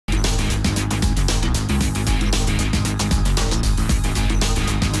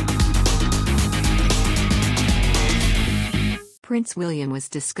Prince William was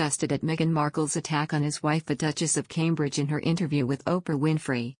disgusted at Meghan Markle's attack on his wife, the Duchess of Cambridge, in her interview with Oprah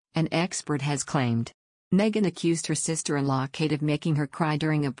Winfrey, an expert has claimed. Meghan accused her sister-in-law Kate of making her cry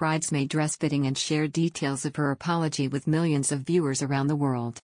during a bridesmaid dress fitting and shared details of her apology with millions of viewers around the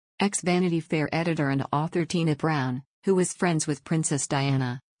world. Ex-Vanity Fair editor and author Tina Brown, who was friends with Princess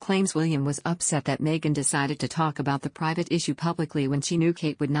Diana, claims William was upset that Meghan decided to talk about the private issue publicly when she knew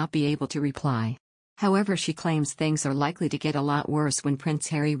Kate would not be able to reply. However, she claims things are likely to get a lot worse when Prince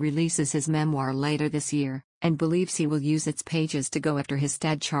Harry releases his memoir later this year, and believes he will use its pages to go after his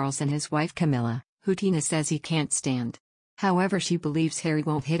dad Charles and his wife Camilla, who Tina says he can't stand. However, she believes Harry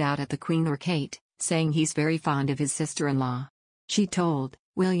won't hit out at the Queen or Kate, saying he's very fond of his sister-in-law. She told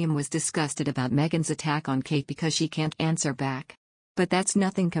William was disgusted about Meghan's attack on Kate because she can't answer back. But that's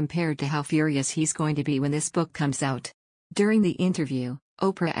nothing compared to how furious he's going to be when this book comes out. During the interview,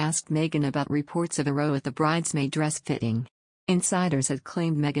 Oprah asked Meghan about reports of a row at the bridesmaid dress fitting. Insiders had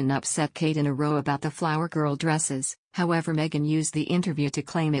claimed Meghan upset Kate in a row about the flower girl dresses. However, Meghan used the interview to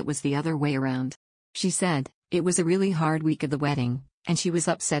claim it was the other way around. She said, "It was a really hard week of the wedding, and she was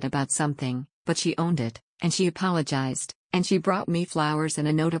upset about something, but she owned it, and she apologized, and she brought me flowers and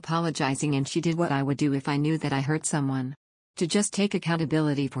a note apologizing, and she did what I would do if I knew that I hurt someone. To just take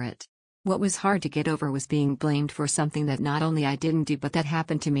accountability for it. What was hard to get over was being blamed for something that not only I didn't do but that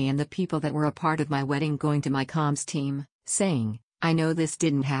happened to me and the people that were a part of my wedding, going to my comms team, saying, I know this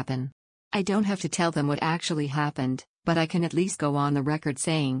didn't happen. I don't have to tell them what actually happened, but I can at least go on the record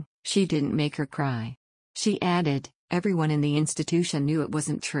saying, she didn't make her cry." She added, "Everyone in the institution knew it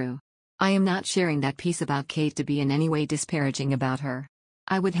wasn't true. I am not sharing that piece about Kate to be in any way disparaging about her.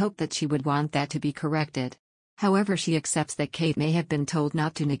 I would hope that she would want that to be corrected." However, she accepts that Kate may have been told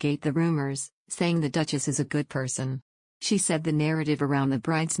not to negate the rumors, saying the Duchess is a good person. She said the narrative around the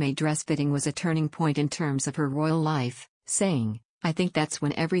bridesmaid dress fitting was a turning point in terms of her royal life, saying, "I think that's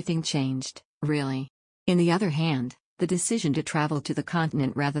when everything changed, really." On the other hand, the decision to travel to the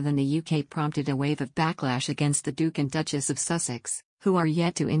continent rather than the UK prompted a wave of backlash against the Duke and Duchess of Sussex, who are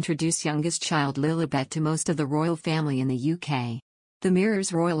yet to introduce youngest child Lilibet to most of the royal family in the UK. The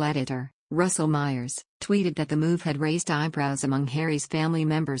Mirror's royal editor, Russell Myers, tweeted that the move had raised eyebrows among Harry's family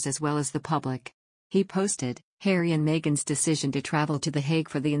members as well as the public. He posted, "Harry and Meghan's decision to travel to The Hague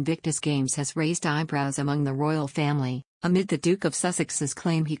for the Invictus Games has raised eyebrows among the royal family, amid the Duke of Sussex's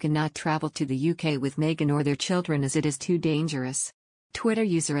claim he cannot travel to the UK with Meghan or their children as it is too dangerous." Twitter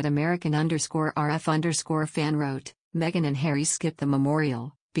user @American_RF_fan wrote, "Meghan and Harry skipped the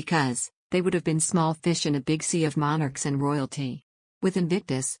memorial, because they would have been small fish in a big sea of monarchs and royalty. With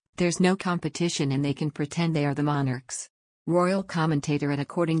Invictus, there's no competition and they can pretend they are the monarchs." Royal commentator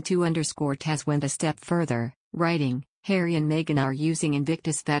 @according_Taz went a step further, writing, "Harry and Meghan are using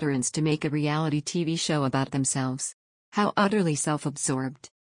Invictus veterans to make a reality TV show about themselves. How utterly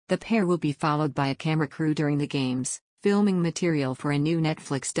self-absorbed." The pair will be followed by a camera crew during the games, filming material for a new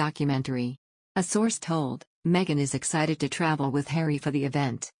Netflix documentary. A source told, Meghan is excited to travel with Harry for the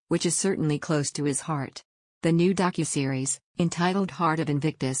event, which is certainly close to his heart. The new docuseries, entitled Heart of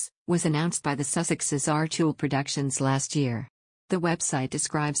Invictus, was announced by the Sussexes' Archul Productions last year. The website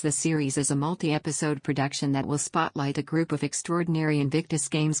describes the series as a multi-episode production that will spotlight a group of extraordinary Invictus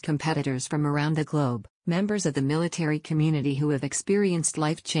Games competitors from around the globe, members of the military community who have experienced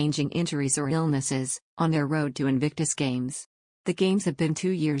life-changing injuries or illnesses, on their road to Invictus Games. The Games have been 2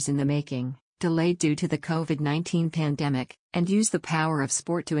 years in the making, delayed due to the COVID-19 pandemic, and use the power of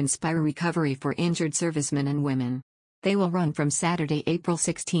sport to inspire recovery for injured servicemen and women. They will run from Saturday, April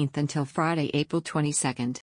 16 until Friday, April 22.